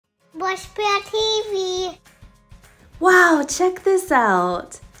Bush Bear TV. Wow, check this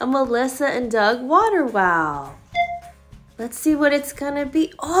out. A Melissa and Doug water wow. Let's see what it's gonna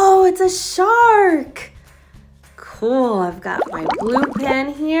be. Oh, it's a shark. Cool, I've got my blue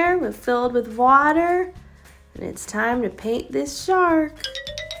pen here filled with water. And it's time to paint this shark.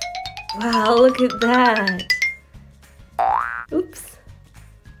 Wow, look at that. Oops.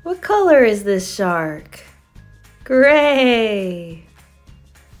 What color is this shark? Gray.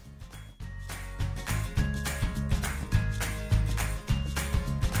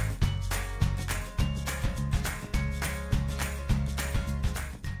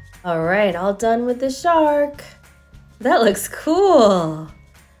 All right, all done with the shark. That looks cool.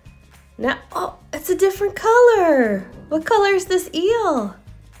 Now, oh, it's a different color. What color is this eel?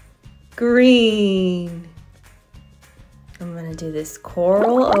 Green. I'm gonna do this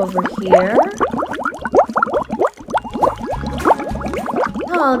coral over here.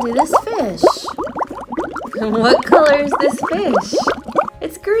 Now I'll do this fish. And what color is this fish?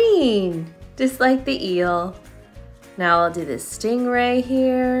 It's green, just like the eel. Now I'll do this stingray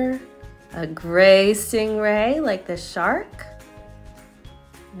here. A gray stingray like the shark.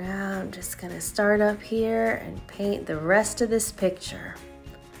 Now I'm just gonna start up here and paint the rest of this picture.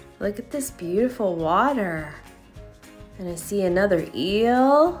 Look at this beautiful water. And I see another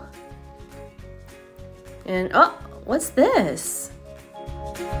eel. And oh, what's this?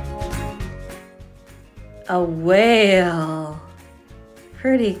 A whale.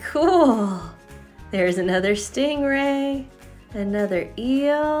 Pretty cool. There's another stingray, another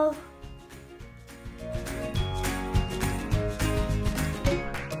eel.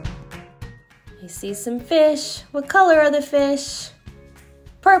 I see some fish. What color are the fish?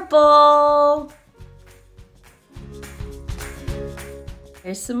 Purple.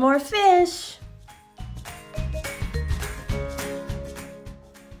 Here's some more fish.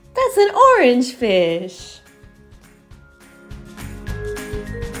 That's an orange fish.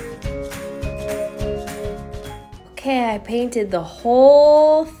 Okay, I painted the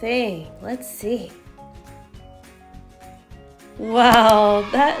whole thing. Let's see. Wow,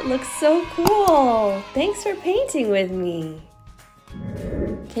 that looks so cool. Thanks for painting with me.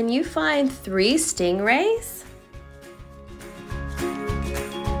 Can you find 3 stingrays?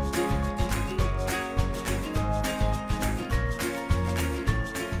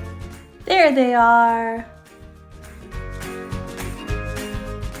 There they are.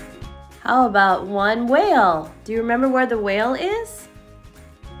 How about 1 whale? Do you remember where the whale is?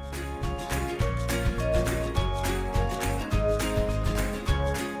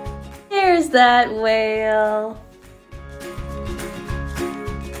 There's that whale.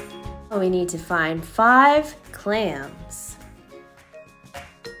 Oh, we need to find 5 clams.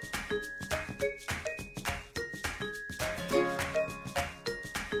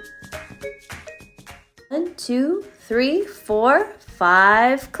 One, 2, 3, 4,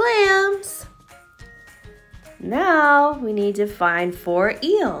 5 clams. Now we need to find 4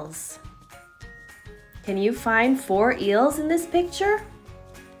 eels. Can you find 4 eels in this picture?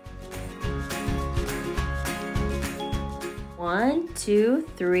 1, 2,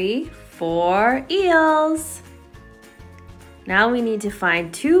 3, 4 eels. Now we need to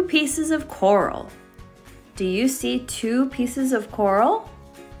find 2 pieces of coral. Do you see 2 pieces of coral?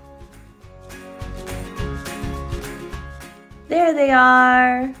 There they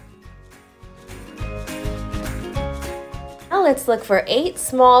are. Now let's look for 8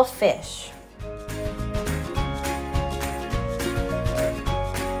 small fish.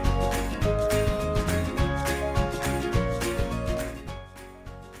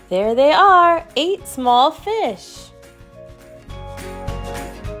 There they are, 8 small fish.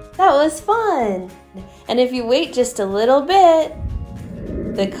 That was fun. And if you wait just a little bit,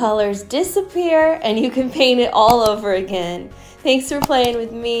 the colors disappear and you can paint it all over again. Thanks for playing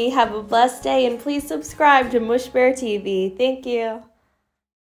with me. Have a blessed day and please subscribe to Mush Bear TV. Thank you.